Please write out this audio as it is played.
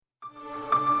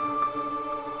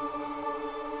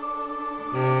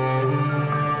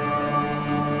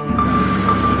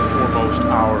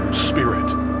our spirit.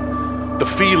 The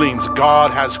feelings,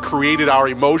 God has created our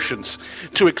emotions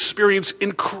to experience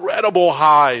incredible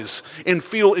highs and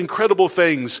feel incredible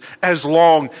things as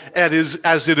long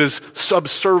as it is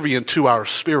subservient to our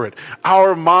spirit.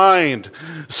 Our mind,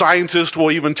 scientists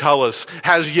will even tell us,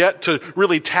 has yet to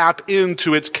really tap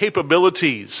into its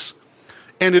capabilities.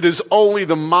 And it is only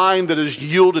the mind that is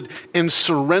yielded and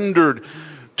surrendered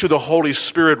to the Holy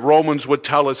Spirit. Romans would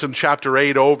tell us in chapter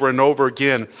 8 over and over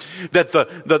again that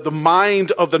the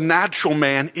mind of the natural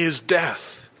man is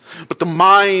death. But the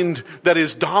mind that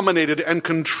is dominated and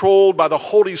controlled by the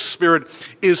Holy Spirit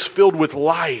is filled with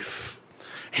life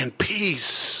and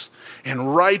peace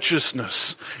and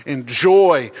righteousness and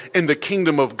joy in the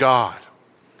kingdom of God.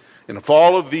 And if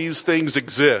all of these things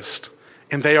exist,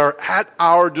 and they are at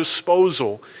our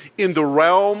disposal in the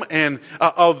realm and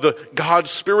of the God's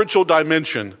spiritual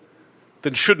dimension,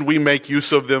 then shouldn't we make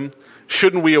use of them?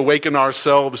 Shouldn't we awaken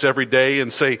ourselves every day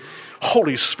and say,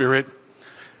 Holy Spirit,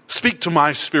 speak to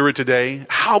my spirit today.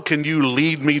 How can you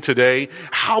lead me today?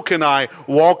 How can I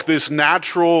walk this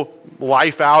natural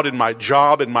life out in my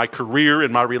job, in my career,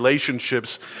 in my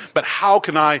relationships? But how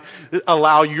can I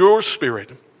allow your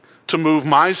spirit to move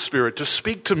my spirit, to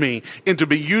speak to me, and to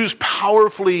be used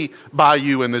powerfully by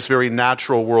you in this very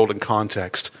natural world and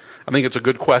context? I think it's a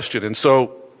good question. And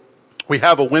so we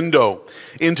have a window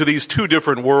into these two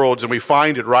different worlds, and we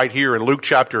find it right here in Luke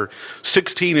chapter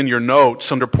 16 in your notes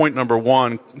under point number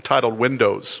 1, titled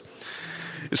Windows.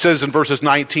 It says in verses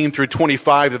 19 through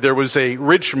 25 that there was a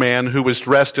rich man who was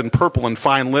dressed in purple and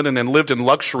fine linen and lived in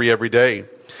luxury every day.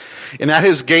 And at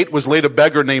his gate was laid a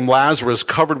beggar named Lazarus,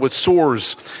 covered with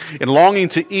sores, and longing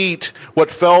to eat what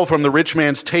fell from the rich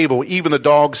man's table. Even the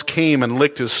dogs came and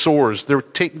licked his sores.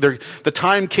 The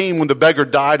time came when the beggar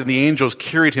died, and the angels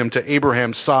carried him to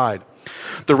Abraham's side.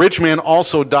 The rich man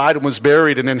also died and was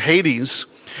buried, and in Hades,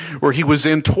 where he was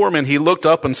in torment, he looked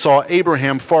up and saw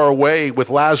Abraham far away with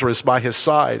Lazarus by his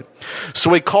side.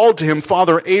 So he called to him,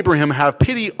 Father Abraham, have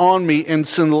pity on me and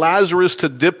send Lazarus to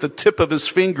dip the tip of his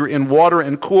finger in water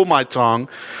and cool my tongue,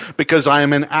 because I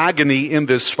am in agony in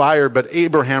this fire. But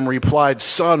Abraham replied,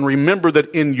 Son, remember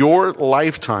that in your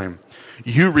lifetime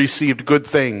you received good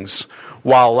things,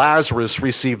 while Lazarus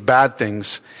received bad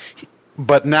things.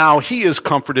 But now he is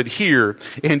comforted here,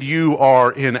 and you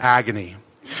are in agony.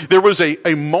 There was a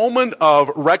moment of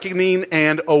reckoning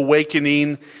and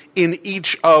awakening in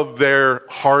each of their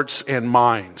hearts and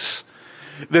minds.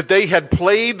 That they had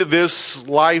played this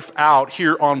life out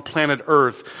here on planet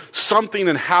Earth. Something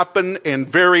had happened, and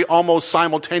very almost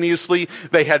simultaneously,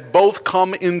 they had both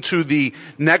come into the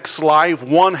next life.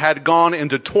 One had gone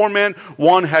into torment.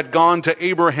 One had gone to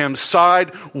Abraham's side.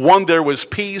 One there was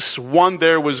peace. One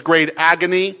there was great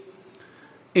agony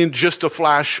in just a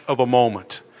flash of a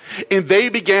moment. And they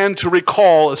began to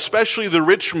recall, especially the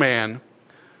rich man,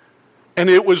 and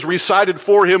it was recited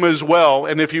for him as well.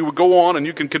 And if you would go on and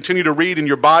you can continue to read in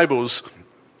your Bibles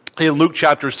in Luke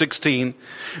chapter 16,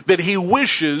 that he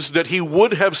wishes that he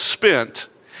would have spent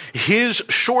his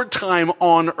short time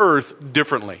on earth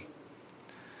differently.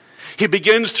 He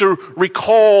begins to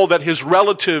recall that his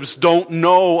relatives don't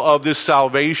know of this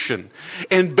salvation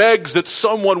and begs that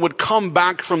someone would come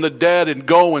back from the dead and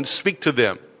go and speak to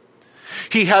them.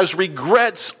 He has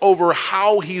regrets over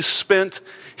how he spent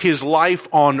his life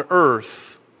on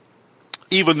earth,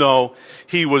 even though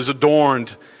he was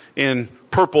adorned in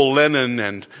purple linen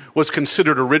and was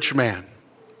considered a rich man.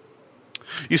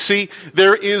 You see,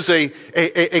 there is a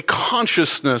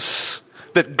consciousness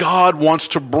that God wants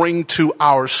to bring to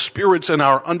our spirits and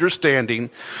our understanding,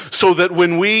 so that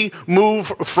when we move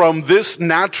from this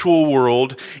natural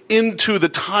world into the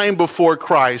time before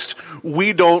Christ,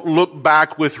 we don't look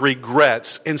back with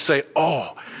regrets and say,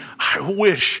 oh, I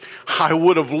wish I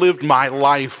would have lived my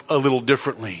life a little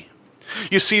differently.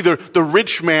 You see, the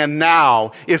rich man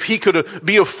now, if he could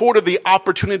be afforded the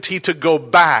opportunity to go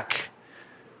back,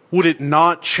 would it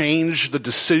not change the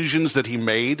decisions that he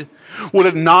made? Would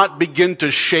it not begin to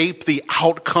shape the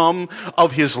outcome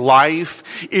of his life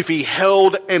if he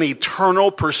held an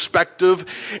eternal perspective,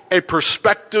 a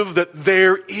perspective that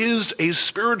there is a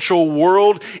spiritual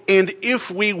world, and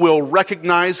if we will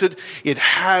recognize it, it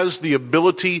has the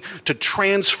ability to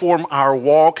transform our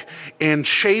walk and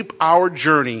shape our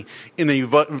journey in a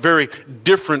very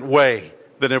different way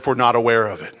than if we're not aware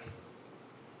of it.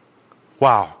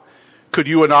 Wow. Could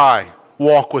you and I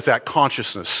walk with that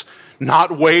consciousness,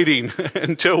 not waiting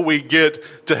until we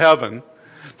get to heaven,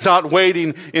 not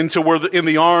waiting until we're in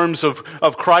the arms of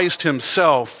Christ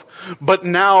himself. But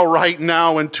now, right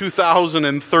now in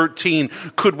 2013,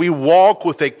 could we walk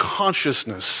with a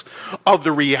consciousness of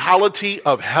the reality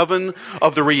of heaven,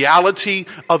 of the reality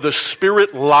of the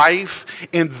spirit life,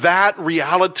 and that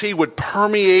reality would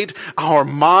permeate our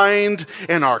mind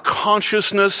and our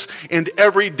consciousness, and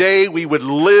every day we would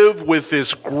live with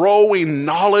this growing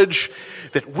knowledge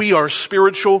that we are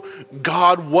spiritual.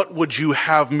 God, what would you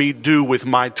have me do with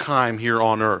my time here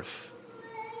on earth?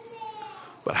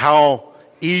 But how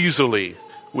easily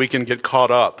we can get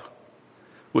caught up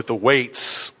with the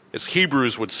weights, as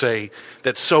Hebrews would say,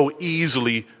 that so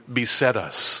easily beset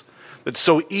us, that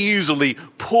so easily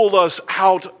pull us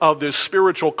out of this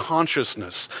spiritual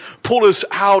consciousness, pull us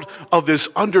out of this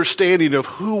understanding of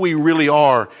who we really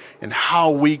are and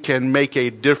how we can make a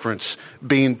difference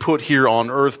being put here on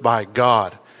earth by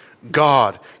God.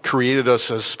 God created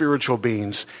us as spiritual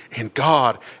beings, and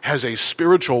God has a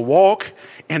spiritual walk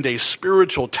and a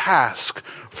spiritual task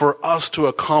for us to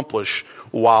accomplish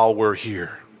while we're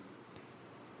here.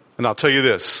 And I'll tell you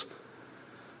this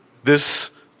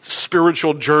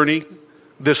spiritual journey,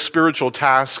 this spiritual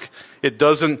task, it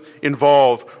doesn't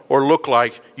involve or look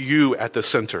like you at the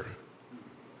center,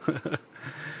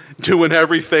 doing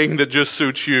everything that just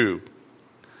suits you.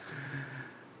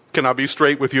 Can I be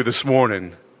straight with you this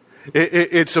morning?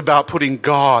 It's about putting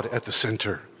God at the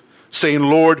center, saying,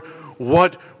 Lord,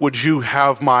 what would you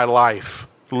have my life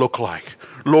look like?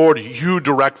 Lord, you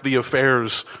direct the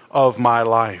affairs of my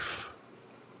life.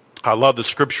 I love the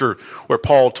scripture where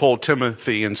Paul told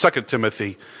Timothy in 2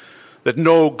 Timothy that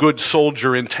no good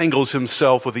soldier entangles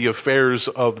himself with the affairs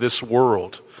of this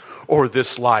world or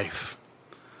this life.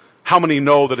 How many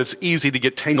know that it's easy to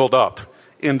get tangled up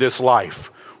in this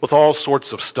life with all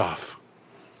sorts of stuff?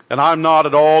 And I'm not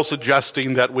at all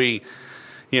suggesting that we,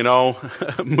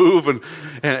 move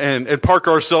and park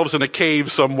ourselves in a cave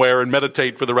somewhere and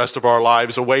meditate for the rest of our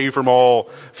lives away from all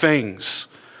things.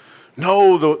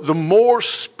 No, the more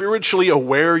spiritually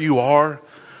aware you are,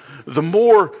 the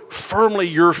more firmly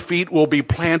your feet will be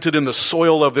planted in the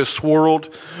soil of this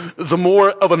world, the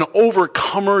more of an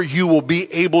overcomer you will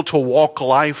be able to walk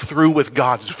life through with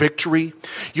God's victory.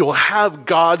 You'll have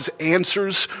God's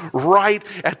answers right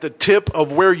at the tip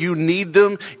of where you need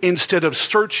them, instead of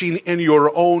searching in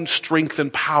your own strength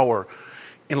and power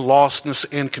in lostness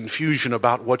and confusion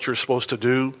about what you're supposed to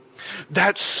do.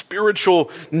 That spiritual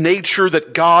nature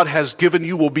that God has given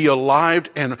you will be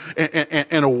alive and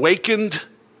awakened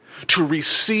to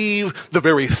receive the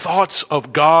very thoughts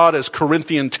of God, as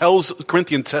Corinthians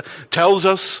tells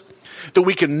us, that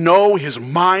we can know his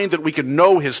mind, that we can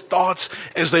know his thoughts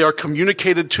as they are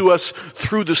communicated to us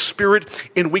through the Spirit,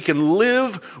 and we can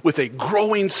live with a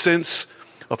growing sense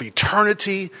of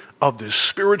eternity, of this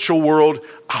spiritual world,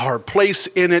 our place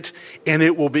in it, and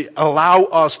it will allow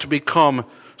us to become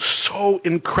so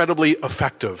incredibly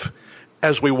effective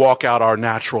as we walk out our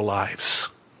natural lives.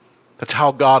 That's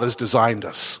how God has designed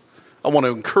us. I want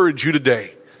to encourage you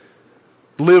today,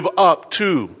 live up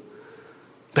to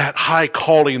that high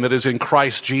calling that is in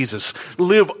Christ Jesus.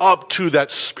 Live up to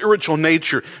that spiritual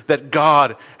nature that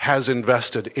God has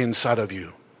invested inside of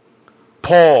you.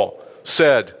 Paul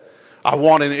said, I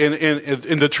wanted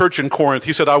in the church in Corinth,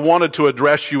 he said, I wanted to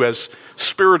address you as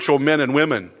spiritual men and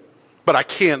women, but I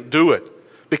can't do it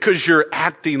because you're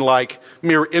acting like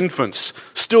mere infants,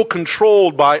 still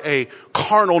controlled by a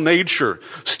carnal nature,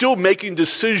 still making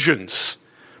decisions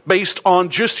based on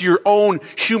just your own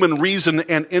human reason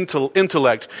and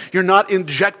intellect. You're not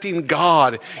injecting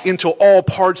God into all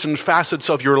parts and facets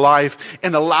of your life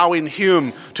and allowing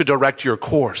him to direct your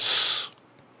course.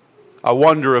 I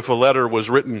wonder if a letter was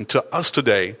written to us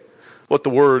today, what the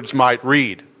words might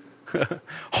read.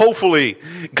 Hopefully,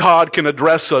 God can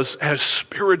address us as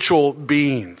spiritual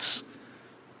beings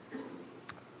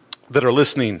that are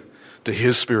listening to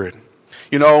his Spirit.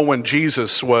 You know, when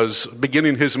Jesus was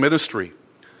beginning his ministry,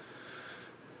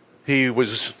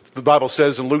 the Bible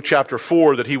says in Luke chapter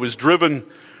 4 that he was driven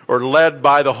or led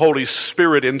by the Holy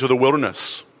Spirit into the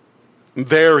wilderness. And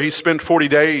there he spent 40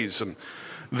 days, and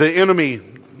the enemy,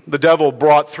 the devil,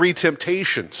 brought 3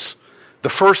 temptations. The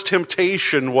first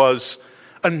temptation was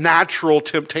a natural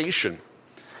temptation.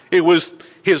 It was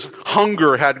his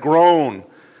hunger had grown,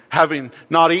 having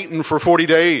not eaten for 40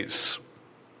 days.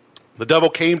 The devil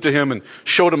came to him and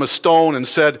showed him a stone and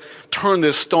said, turn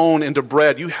this stone into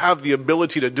bread. You have the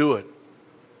ability to do it.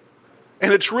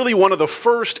 And it's really one of the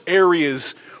first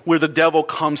areas where the devil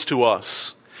comes to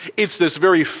us. It's this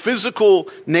very physical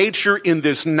nature in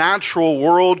this natural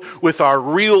world with our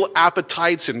real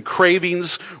appetites and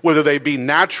cravings, whether they be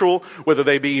natural, whether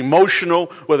they be emotional,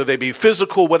 whether they be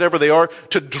physical, whatever they are,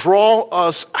 to draw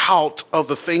us out of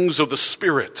the things of the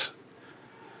Spirit,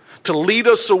 to lead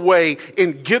us away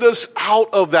and get us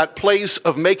out of that place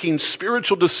of making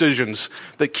spiritual decisions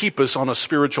that keep us on a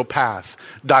spiritual path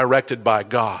directed by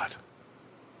God.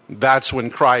 That's when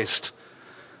Christ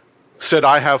said,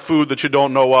 I have food that you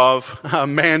don't know of. A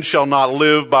man shall not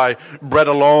live by bread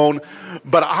alone,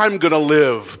 but I'm going to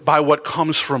live by what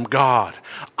comes from God.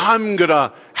 I'm going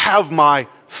to have my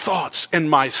thoughts and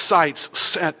my sights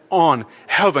set on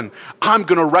heaven. I'm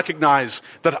going to recognize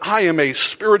that I am a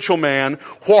spiritual man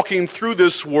walking through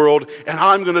this world, and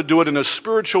I'm going to do it in a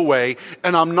spiritual way,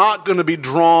 and I'm not going to be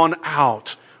drawn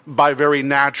out by very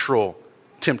natural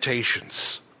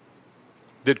temptations.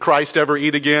 Did Christ ever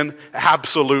eat again?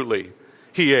 Absolutely.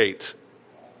 He ate.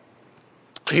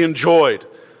 He enjoyed.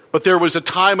 But there was a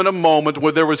time and a moment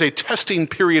where there was a testing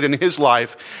period in his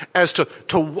life as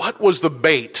to what was the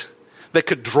bait that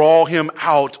could draw him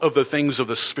out of the things of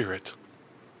the Spirit.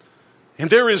 And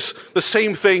there is the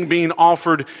same thing being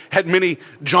offered at many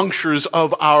junctures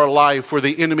of our life where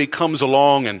the enemy comes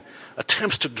along and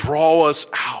attempts to draw us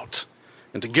out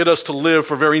and to get us to live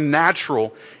for very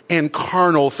natural and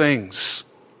carnal things.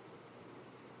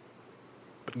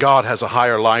 But God has a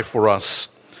higher life for us.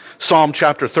 Psalm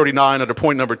chapter 39, under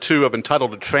point number 2, I've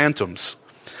entitled it Phantoms.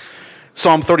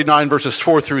 Psalm 39, verses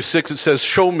 4 through 6, it says,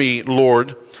 Show me,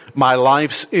 Lord, my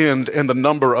life's end and the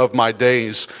number of my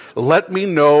days. Let me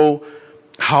know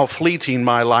how fleeting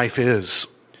my life is.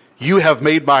 You have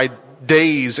made my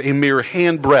days a mere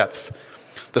handbreadth.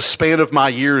 The span of my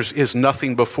years is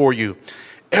nothing before you.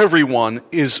 Everyone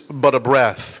is but a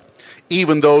breath,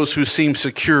 even those who seem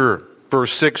secure.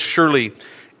 Verse 6, surely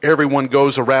everyone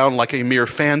goes around like a mere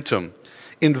phantom.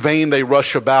 In vain they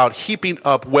rush about, heaping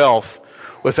up wealth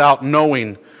without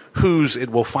knowing whose it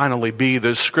will finally be.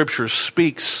 The scripture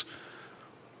speaks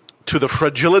to the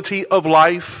fragility of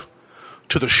life,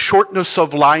 to the shortness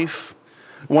of life.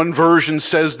 One version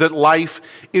says that life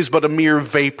is but a mere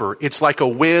vapor. It's like a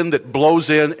wind that blows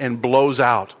in and blows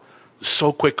out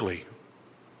so quickly.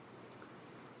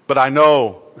 But I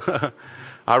know,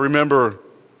 I remember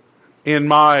in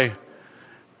my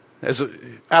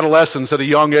adolescence at a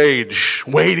young age,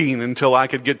 waiting until I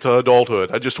could get to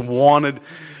adulthood. I just wanted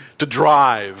to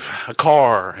drive a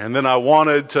car, and then I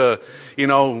wanted to,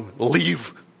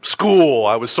 leave school.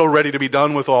 I was so ready to be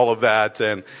done with all of that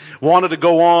and wanted to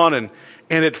go on, and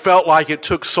it felt like it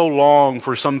took so long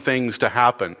for some things to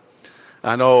happen.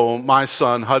 I know my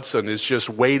son Hudson is just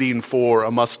waiting for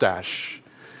a mustache.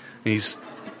 He's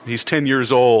 10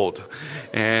 years old,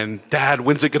 and Dad,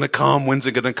 when's it going to come? When's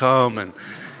it going to come?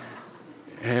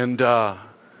 And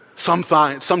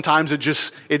sometimes it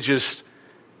just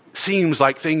seems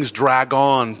like things drag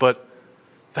on, but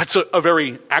that's a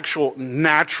very actual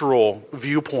natural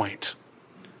viewpoint.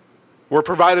 We're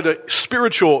provided a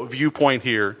spiritual viewpoint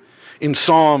here in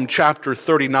Psalm chapter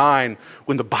 39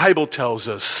 when the Bible tells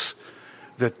us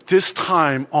that this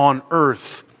time on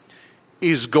earth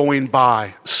is going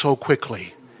by so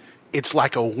quickly. It's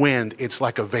like a wind. It's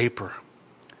like a vapor.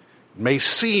 It may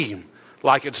seem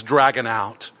like it's dragging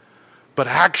out, but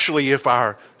actually if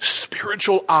our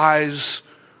spiritual eyes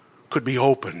could be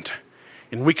opened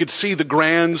and we could see the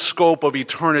grand scope of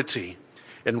eternity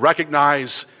and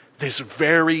recognize this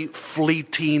very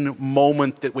fleeting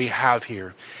moment that we have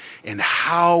here and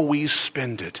how we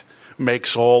spend it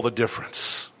makes all the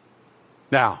difference.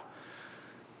 Now,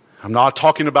 I'm not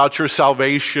talking about your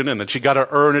salvation and that you got to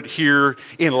earn it here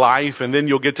in life and then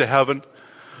you'll get to heaven.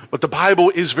 But the Bible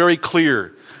is very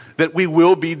clear that we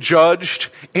will be judged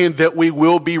and that we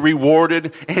will be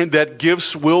rewarded and that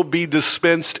gifts will be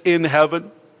dispensed in heaven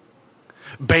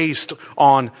based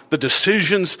on the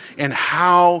decisions and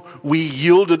how we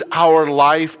yielded our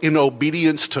life in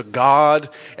obedience to God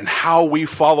and how we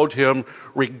followed Him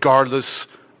regardless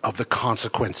of the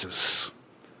consequences.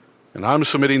 And I'm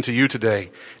submitting to you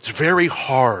today, it's very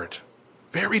hard,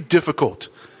 very difficult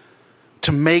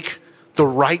to make the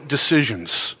right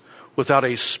decisions without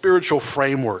a spiritual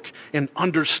framework and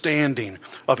understanding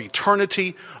of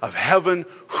eternity, of heaven,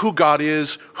 who God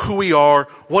is, who we are,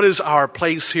 what is our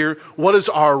place here, what is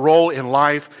our role in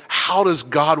life, how does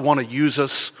God want to use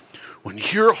us. When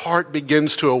your heart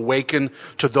begins to awaken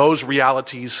to those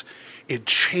realities, it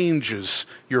changes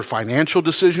your financial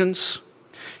decisions,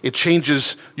 it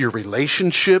changes your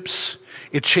relationships,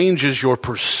 it changes your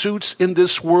pursuits in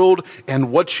this world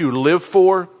and what you live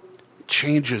for. It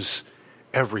changes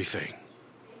everything.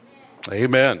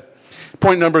 Amen.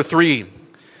 Point number 3,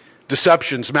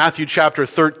 deceptions. Matthew chapter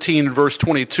 13, verse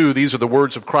 22, these are the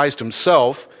words of Christ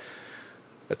himself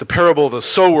at the parable of the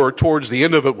sower towards the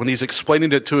end of it when he's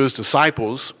explaining it to his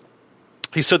disciples.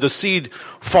 He said the seed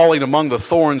falling among the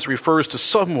thorns refers to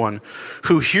someone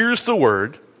who hears the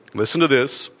word, listen to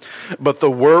this, but the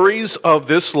worries of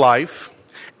this life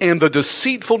and the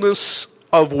deceitfulness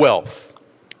of wealth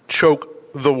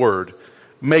choke the word,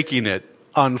 making it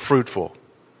unfruitful.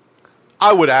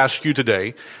 I would ask you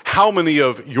today, how many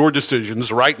of your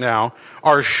decisions right now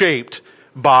are shaped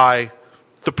by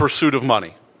the pursuit of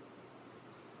money?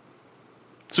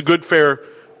 It's a good, fair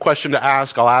question to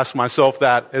ask. I'll ask myself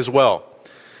that as well.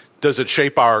 Does it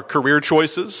shape our career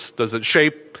choices? Does it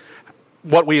shape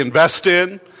what we invest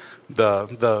in?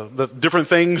 The different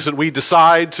things that we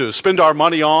decide to spend our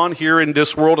money on here in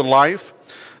this world and life?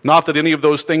 Not that any of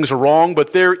those things are wrong,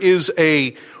 but there is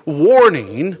a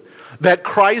warning that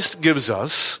Christ gives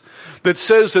us that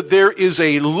says that there is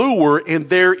a lure and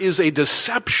there is a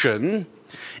deception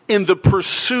in the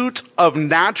pursuit of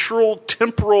natural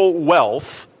temporal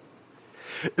wealth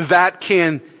that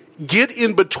can get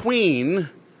in between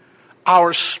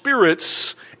our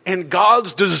spirits and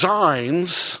God's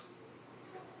designs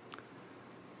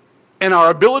and our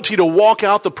ability to walk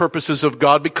out the purposes of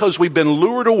God because we've been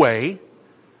lured away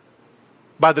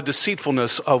by the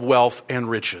deceitfulness of wealth and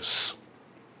riches.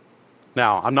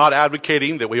 Now, I'm not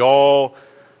advocating that we all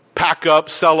pack up,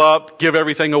 sell up, give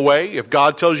everything away. If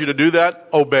God tells you to do that,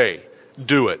 obey.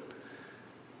 Do it.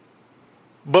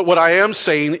 But what I am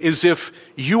saying is if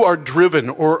you are driven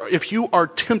or if you are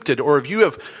tempted or if you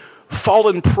have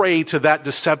fallen prey to that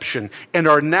deception and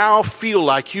are now feel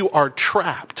like you are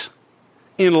trapped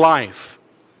in life,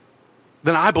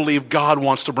 then I believe God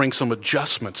wants to bring some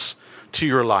adjustments to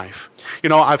your life. You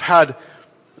know, I've had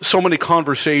so many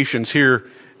conversations here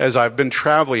as I've been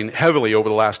traveling heavily over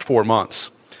the last 4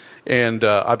 months. And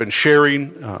I've been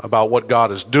sharing about what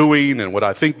God is doing and what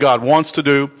I think God wants to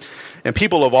do. And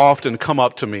people have often come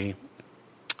up to me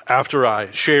after I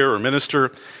share or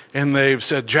minister, and they've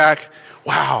said, Jack,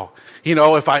 wow, you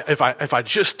know, if I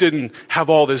just didn't have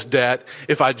all this debt,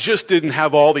 if I just didn't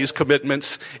have all these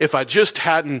commitments, if I just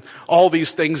hadn't all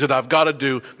these things that I've got to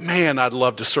do, man, I'd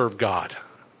love to serve God.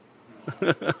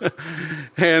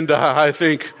 And I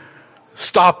think,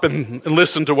 stop and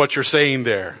listen to what you're saying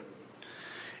there.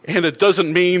 And it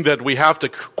doesn't mean that we have to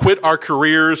quit our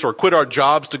careers or quit our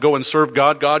jobs to go and serve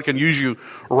God. God can use you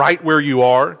right where you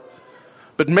are.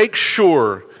 But make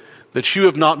sure that you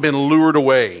have not been lured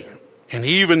away. And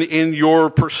even in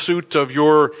your pursuit of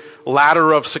your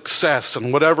ladder of success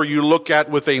and whatever you look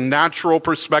at with a natural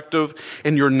perspective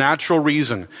and your natural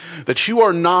reason, that you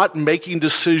are not making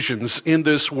decisions in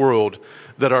this world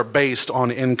that are based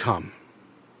on income.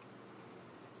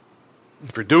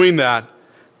 If you're doing that,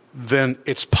 then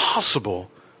it's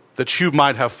possible that you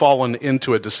might have fallen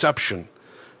into a deception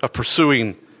of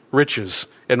pursuing riches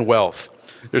and wealth.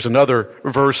 There's another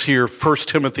verse here, 1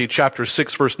 Timothy chapter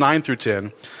 6, verse 9 through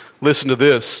 10. Listen to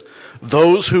this.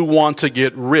 Those who want to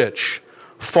get rich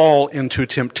fall into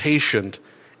temptation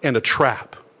and a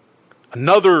trap.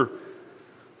 Another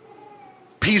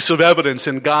piece of evidence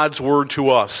in God's word to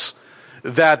us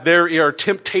that there are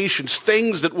temptations,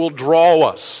 things that will draw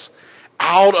us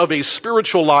out of a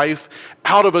spiritual life,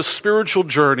 out of a spiritual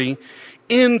journey,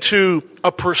 into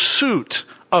a pursuit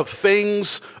of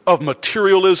things, of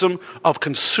materialism, of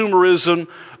consumerism,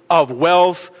 of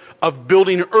wealth, of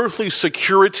building earthly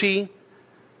security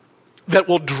that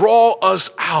will draw us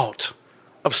out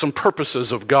of some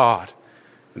purposes of God.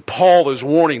 And Paul is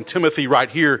warning Timothy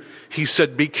right here. He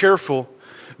said, be careful.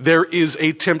 There is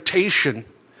a temptation.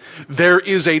 There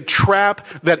is a trap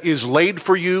that is laid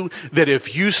for you that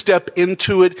if you step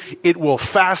into it, it will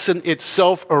fasten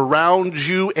itself around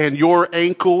you and your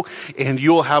ankle, and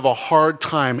you'll have a hard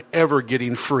time ever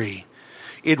getting free.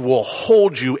 It will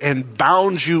hold you and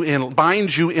bind you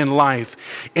in life,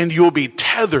 and you'll be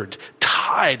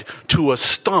tied to a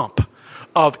stump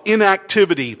of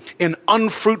inactivity and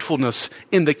unfruitfulness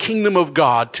in the kingdom of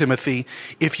God, Timothy,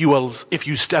 if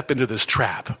you step into this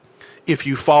trap, if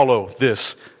you follow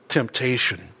this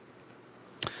temptation.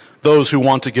 Those who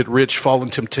want to get rich fall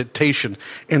into temptation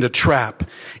and a trap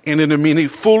and into many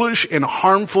foolish and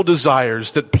harmful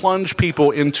desires that plunge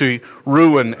people into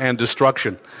ruin and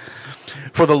destruction.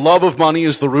 For the love of money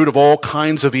is the root of all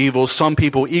kinds of evil. Some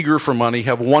people eager for money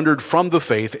have wandered from the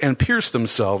faith and pierced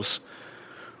themselves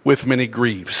with many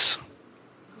griefs.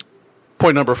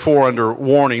 Point number 4 under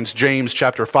warnings, James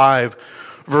chapter 5,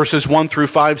 verses 1 through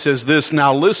 5 says this,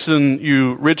 now listen,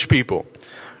 you rich people.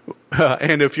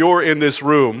 And if you're in this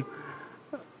room,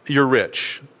 you're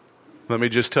rich. Let me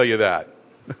just tell you that.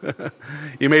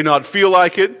 You may not feel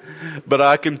like it, but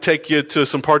I can take you to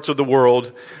some parts of the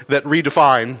world that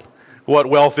redefine what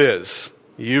wealth is.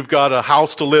 You've got a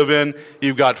house to live in,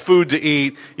 you've got food to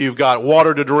eat, you've got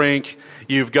water to drink,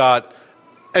 you've got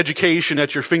education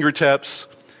at your fingertips,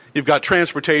 you've got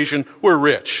transportation. We're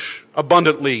rich,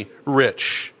 abundantly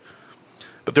rich.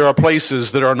 But there are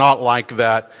places that are not like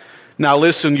that. Now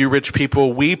listen, you rich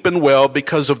people, weep and wail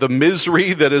because of the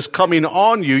misery that is coming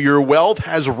on you. Your wealth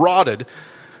has rotted.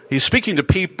 He's speaking to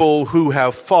people who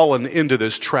have fallen into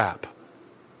this trap,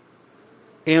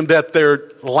 and that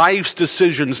their life's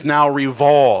decisions now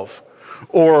revolve,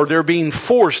 or they're being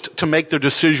forced to make their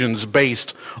decisions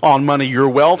based on money. Your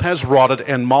wealth has rotted,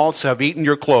 and moths have eaten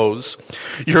your clothes.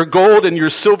 Your gold and your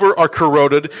silver are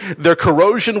corroded. Their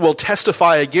corrosion will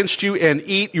testify against you and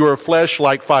eat your flesh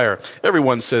like fire.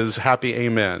 Everyone says happy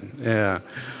amen. Yeah.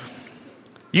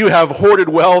 You have hoarded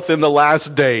wealth in the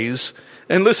last days.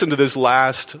 And listen to this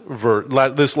last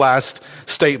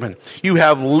statement. You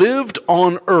have lived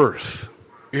on earth.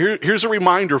 Here's a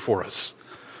reminder for us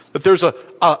that there's a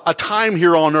time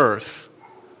here on earth,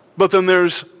 but then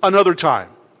there's another time.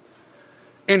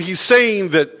 And he's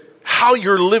saying that how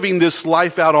you're living this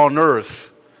life out on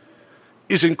earth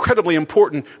is incredibly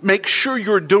important. Make sure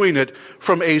you're doing it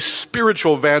from a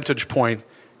spiritual vantage point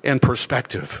and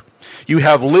perspective. You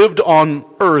have lived on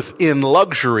earth in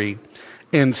luxury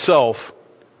and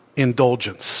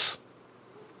self-indulgence.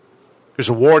 There's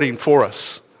a warning for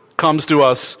us. It comes to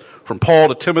us from Paul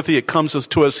to Timothy. It comes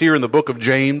to us here in the book of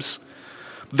James.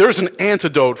 There's an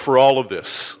antidote for all of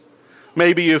this.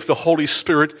 Maybe if the Holy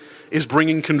Spirit is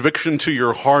bringing conviction to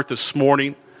your heart this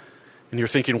morning, and you're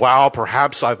thinking, wow,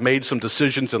 perhaps I've made some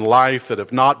decisions in life that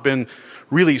have not been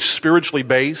really spiritually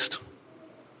based.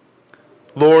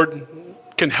 Lord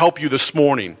can help you this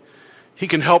morning. He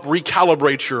can help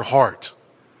recalibrate your heart.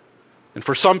 And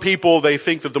for some people, they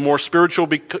think that the more spiritual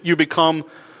you become,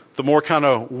 the more kind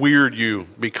of weird you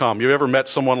become. You ever met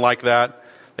someone like that?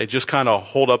 They just kind of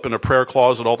hold up in a prayer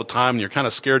closet all the time, and you're kind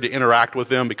of scared to interact with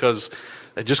them because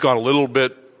they just got a little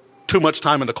bit too much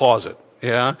time in the closet.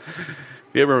 Yeah?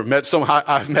 You ever met someone?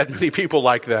 I've met many people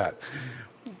like that.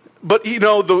 But you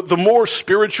know, the more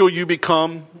spiritual you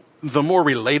become, the more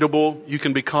relatable you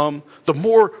can become, the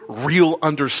more real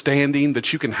understanding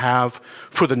that you can have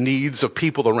for the needs of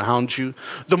people around you,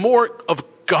 the more of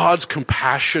God's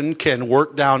compassion can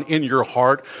work down in your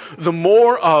heart, the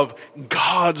more of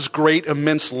God's great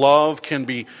immense love can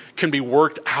be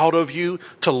worked out of you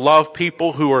to love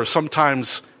people who are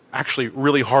sometimes actually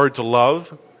really hard to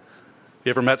love. You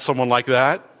ever met someone like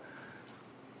that?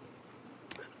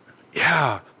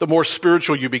 Yeah, the more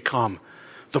spiritual you become,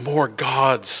 the more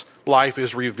God's life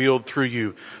is revealed through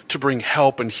you to bring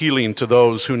help and healing to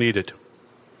those who need it.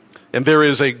 And there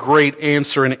is a great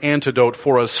answer and antidote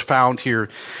for us found here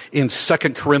in 2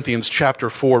 Corinthians chapter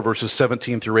 4, verses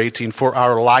 17 through 18. For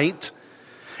our light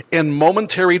and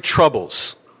momentary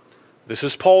troubles. This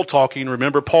is Paul talking.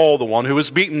 Remember Paul, the one who was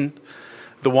beaten,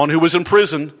 the one who was in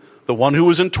prison, the one who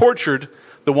was tortured,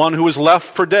 the one who was left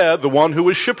for dead, the one who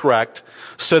was shipwrecked,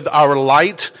 said our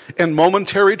light and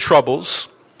momentary troubles.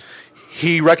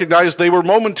 He recognized they were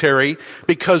momentary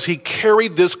because he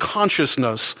carried this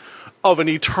consciousness of an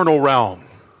eternal realm.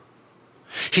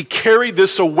 He carried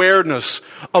this awareness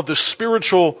of the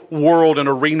spiritual world and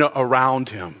arena around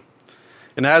him.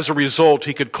 And as a result,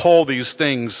 he could call these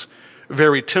things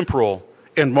very temporal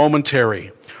and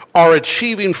momentary, are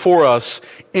achieving for us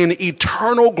an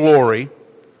eternal glory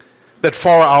that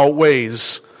far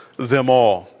outweighs them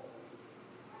all.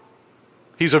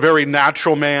 He's a very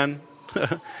natural man,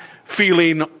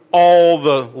 feeling all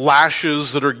the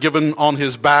lashes that are given on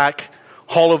his back,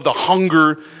 all of the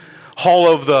hunger,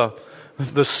 all of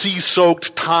the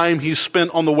sea-soaked time he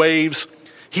spent on the waves.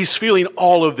 He's feeling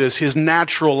all of this. His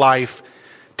natural life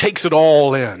takes it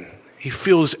all in. He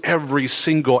feels every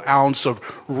single ounce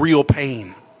of real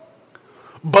pain.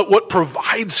 But what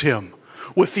provides him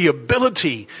with the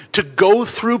ability to go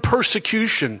through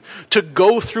persecution, to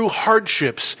go through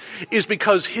hardships, is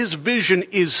because his vision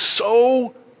is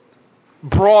so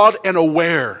broad and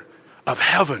aware of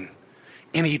heaven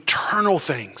and eternal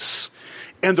things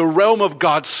and the realm of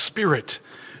God's Spirit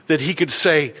that he could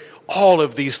say, all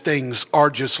of these things are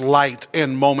just light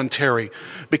and momentary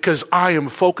because I am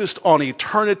focused on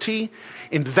eternity,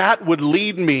 and that would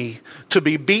lead me to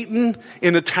be beaten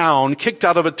in a town, kicked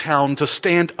out of a town, to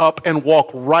stand up and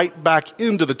walk right back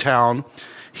into the town.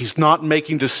 He's not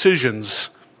making decisions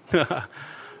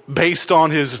based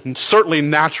on his certainly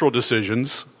natural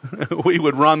decisions. We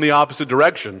would run the opposite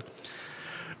direction.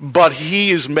 But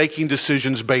he is making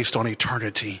decisions based on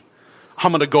eternity.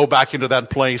 I'm going to go back into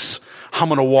that place. I'm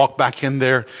going to walk back in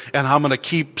there, and I'm going to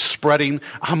keep spreading.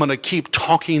 I'm going to keep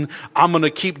talking. I'm going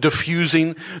to keep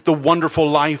diffusing the wonderful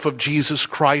life of Jesus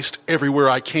Christ everywhere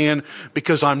I can,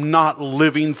 because I'm not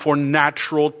living for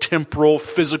natural, temporal,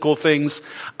 physical things.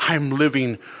 I'm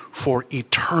living for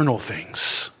eternal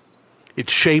things. It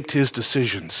shaped his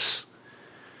decisions.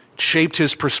 It shaped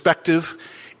his perspective.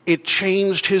 It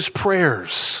changed his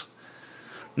prayers.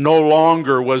 No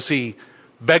longer was he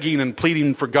begging and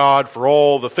pleading for God for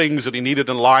all the things that he needed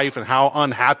in life and how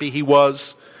unhappy he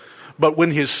was. But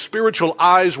when his spiritual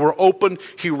eyes were opened,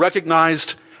 he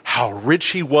recognized how rich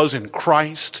he was in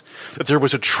Christ, that there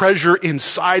was a treasure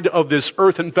inside of this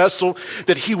earthen vessel,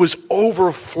 that he was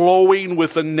overflowing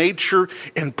with the nature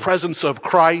and presence of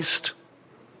Christ.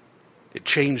 It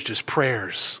changed his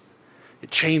prayers. It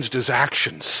changed his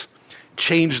actions. It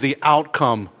changed the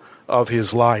outcome of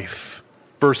his life.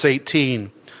 Verse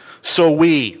 18. So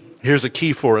here's a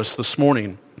key for us this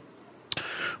morning.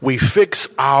 We fix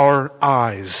our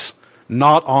eyes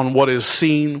not on what is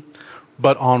seen,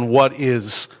 but on what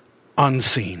is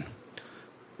unseen.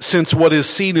 Since what is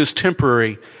seen is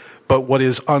temporary, but what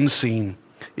is unseen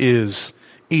is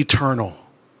eternal.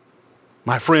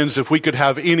 My friends, if we could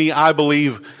have any, I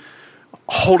believe,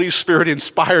 Holy Spirit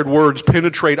inspired words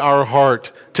penetrate our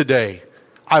heart today,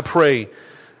 I pray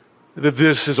that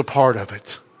this is a part of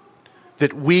it.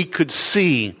 That we could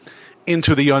see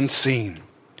into the unseen,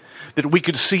 that we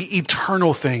could see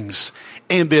eternal things,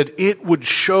 and that it would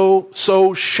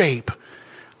shape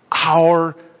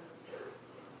our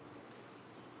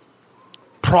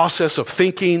process of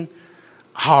thinking,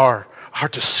 our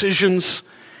decisions,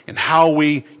 and how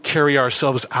we carry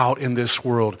ourselves out in this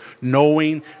world,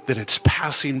 knowing that it's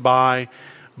passing by,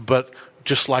 but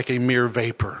just like a mere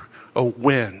vapor, a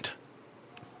wind.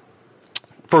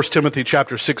 1 Timothy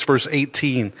chapter 6, verse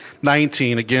 18,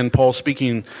 19, again, Paul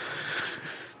speaking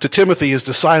to Timothy, his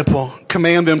disciple,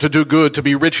 command them to do good, to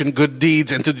be rich in good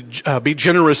deeds, and to be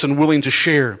generous and willing to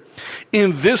share.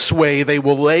 In this way, they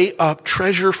will lay up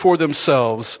treasure for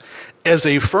themselves as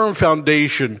a firm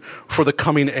foundation for the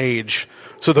coming age,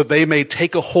 so that they may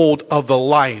take a hold of the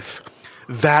life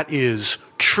that is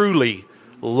truly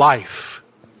life.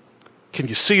 Can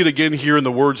you see it again here in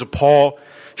the words of Paul?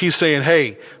 He's saying,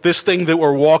 hey, this thing that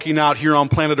we're walking out here on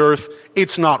planet Earth,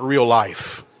 it's not real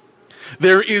life.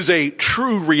 There is a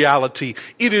true reality.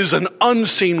 It is an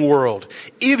unseen world.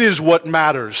 It is what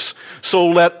matters. So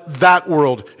let that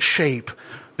world shape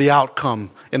the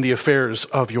outcome and the affairs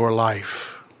of your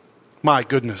life. My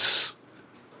goodness.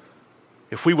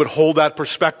 If we would hold that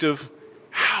perspective,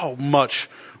 how much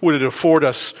would it afford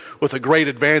us with a great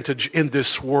advantage in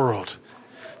this world?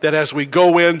 That as we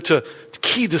go into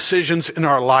key decisions in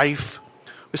our life,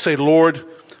 we say, Lord,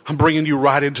 I'm bringing you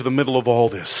right into the middle of all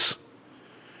this.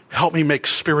 Help me make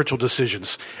spiritual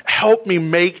decisions. Help me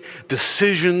make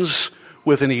decisions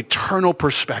with an eternal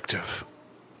perspective.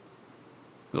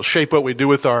 It'll shape what we do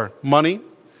with our money.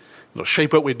 It'll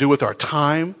shape what we do with our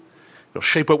time. It'll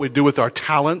shape what we do with our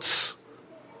talents.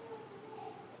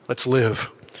 Let's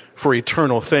live for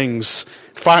eternal things.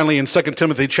 Finally, in 2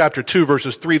 Timothy chapter 2,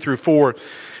 verses 3 through 4,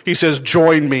 he says,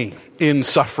 join me in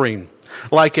suffering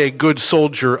like a good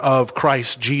soldier of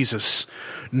Christ Jesus.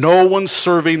 No one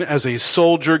serving as a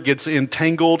soldier gets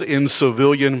entangled in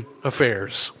civilian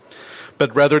affairs,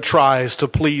 but rather tries to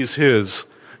please his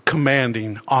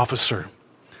commanding officer.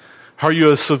 Are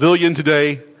you a civilian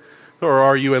today, or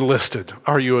are you enlisted?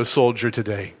 Are you a soldier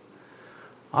today?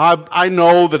 I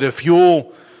know that if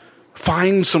you'll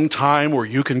find some time where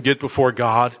you can get before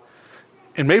God,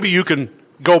 and maybe you can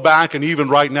go back and even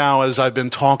right now as I've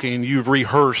been talking, you've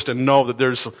rehearsed and know that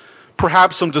there's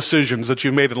perhaps some decisions that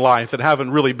you've made in life that haven't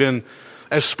really been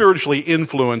as spiritually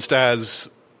influenced as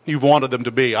you've wanted them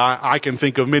to be. I can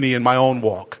think of many in my own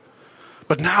walk.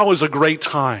 But now is a great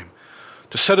time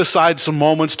to set aside some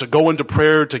moments to go into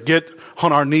prayer, to get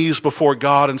on our knees before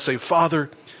God and say, Father,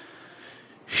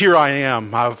 here I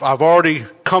am. I've already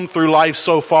come through life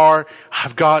so far.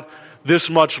 I've got this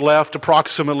much left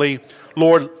approximately.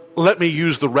 Lord, let me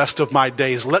use the rest of my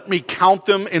days. Let me count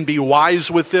them and be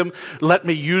wise with them. Let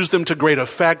me use them to great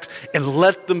effect, and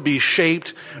let them be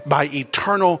shaped by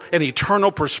an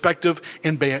eternal perspective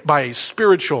and by a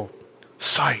spiritual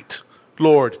sight.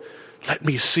 Lord, let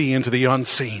me see into the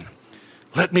unseen.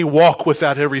 Let me walk with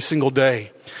that every single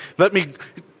day. Let me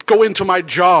go into my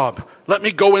job. Let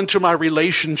me go into my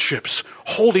relationships,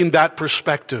 holding that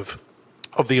perspective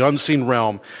of the unseen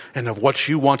realm and of what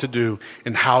you want to do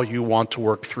and how you want to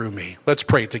work through me. Let's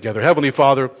pray together. Heavenly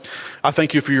Father, I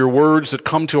thank you for your words that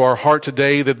come to our heart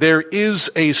today, that there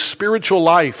is a spiritual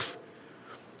life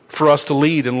for us to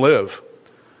lead and live.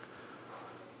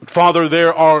 Father,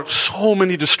 there are so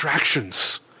many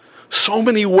distractions, so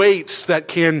many weights that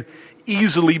can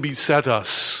easily beset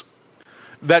us,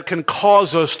 that can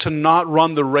cause us to not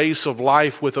run the race of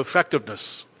life with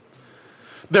effectiveness.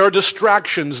 There are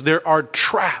distractions, there are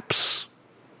traps,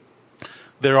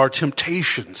 there are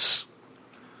temptations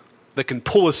that can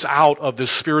pull us out of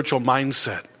this spiritual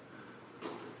mindset.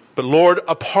 But Lord,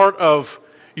 a part of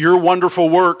your wonderful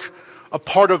work, a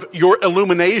part of your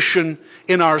illumination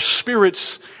in our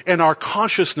spirits and our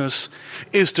consciousness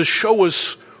is to show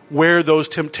us where those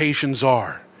temptations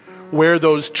are, where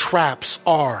those traps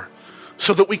are,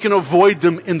 so that we can avoid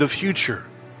them in the future.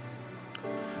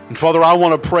 And Father, I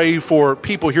want to pray for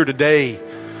people here today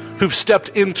who've stepped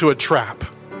into a trap,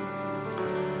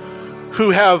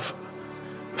 who have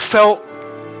felt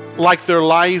like their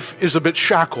life is a bit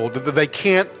shackled, that they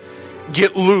can't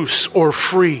get loose or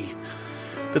free,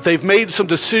 that they've made some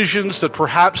decisions that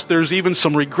perhaps there's even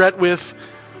some regret with.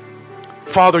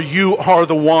 Father, you are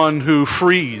the one who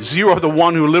frees. You are the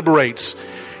one who liberates.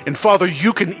 And Father,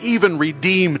 you can even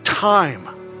redeem time.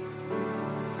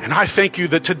 And I thank you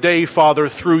that today, Father,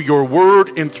 through your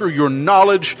word and through your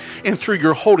knowledge and through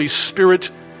your Holy Spirit,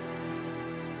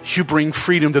 you bring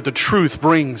freedom, that the truth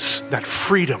brings that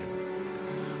freedom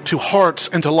to hearts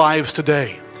and to lives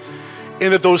today.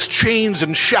 And that those chains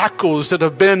and shackles that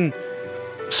have been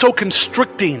so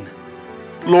constricting,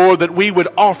 Lord, that we would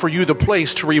offer you the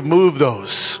place to remove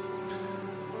those.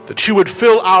 That you would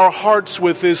fill our hearts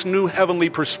with this new heavenly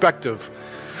perspective.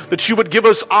 That you would give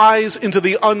us eyes into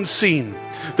the unseen.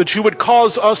 That you would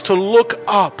cause us to look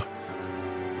up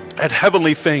at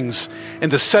heavenly things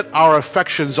and to set our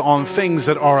affections on things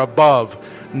that are above,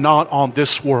 not on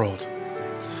this world.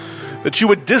 That you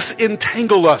would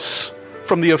disentangle us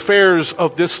from the affairs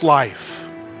of this life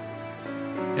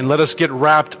and let us get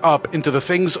wrapped up into the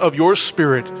things of your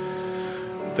Spirit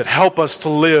that help us to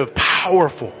live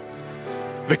powerful,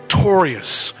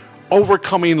 victorious,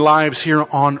 overcoming lives here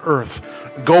on earth,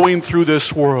 going through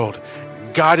this world,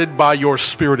 guided by your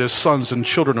Spirit as sons and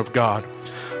children of God.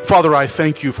 Father, I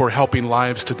thank you for helping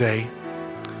lives today,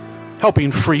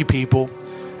 helping free people,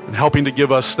 and helping to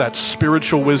give us that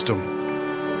spiritual wisdom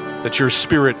that your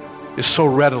Spirit is so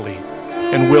readily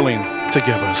and willing to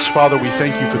give us. Father, we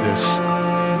thank you for this.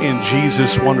 In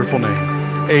Jesus' wonderful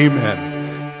name, amen.